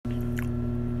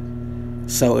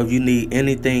So if you need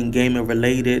anything gaming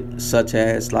related, such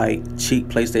as like cheap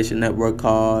PlayStation Network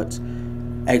cards,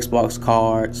 Xbox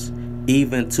cards,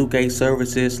 even 2K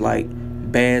services like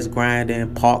Bass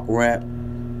Grinding, Park Rep,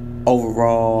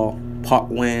 overall, Park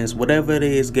Wins, whatever it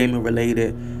is gaming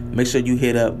related, make sure you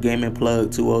hit up Gaming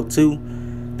Plug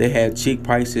 202. They have cheap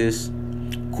prices,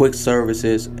 quick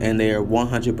services, and they are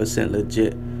 100%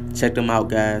 legit. Check them out,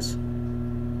 guys.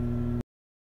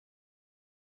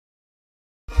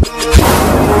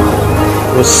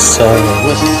 What's up?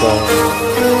 What's up?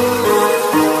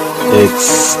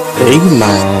 It's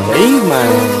man.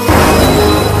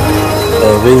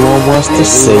 Everyone wants to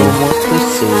see.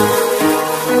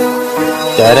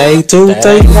 That ain't too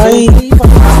tight, right?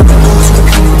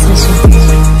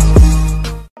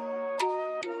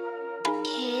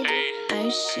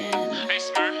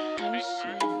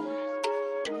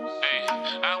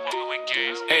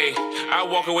 I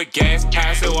walk with gas,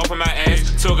 pass it off of my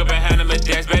ass. Took her behind him a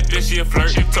dash, bad bitch, she a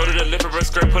flirt. Told her to lift up her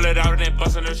skirt, pull it out and then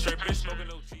bust on her shirt. Bitch smoking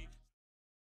no tea.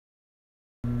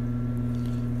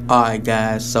 Alright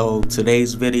guys, so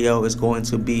today's video is going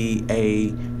to be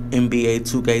a NBA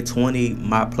 2K20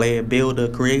 MyPlayer builder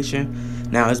creation.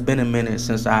 Now it's been a minute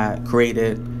since I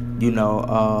created, you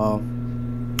know,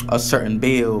 a certain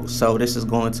build. So this is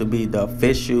going to be the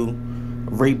official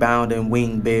rebounding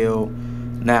wing build.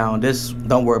 Now this,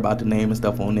 don't worry about the name and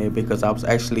stuff on there, because I was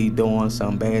actually doing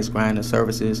some bass grinding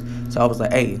services. So I was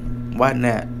like, hey, why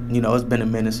not? You know, it's been a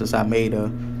minute since I made a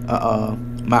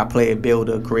MyPlayer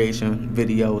builder creation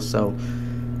video. So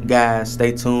guys,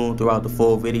 stay tuned throughout the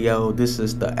full video. This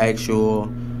is the actual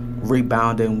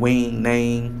rebounding wing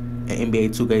name in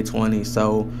NBA 2K20.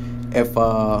 So if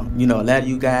you know, a lot of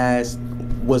you guys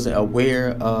wasn't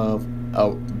aware of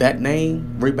that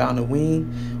name, rebounding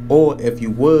wing, or if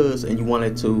you was and you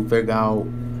wanted to figure out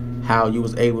how you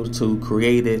was able to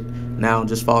create it, now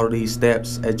just follow these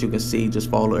steps. As you can see, just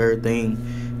follow everything,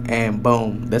 and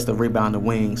boom, that's the rebounding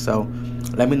wing. So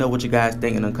let me know what you guys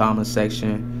think in the comment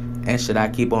section, and should I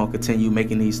keep on continue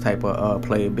making these type of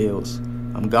player builds?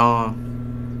 I'm gone.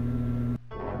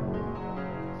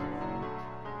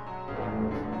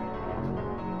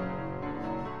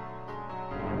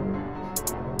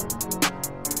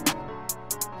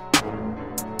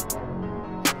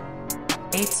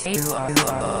 It's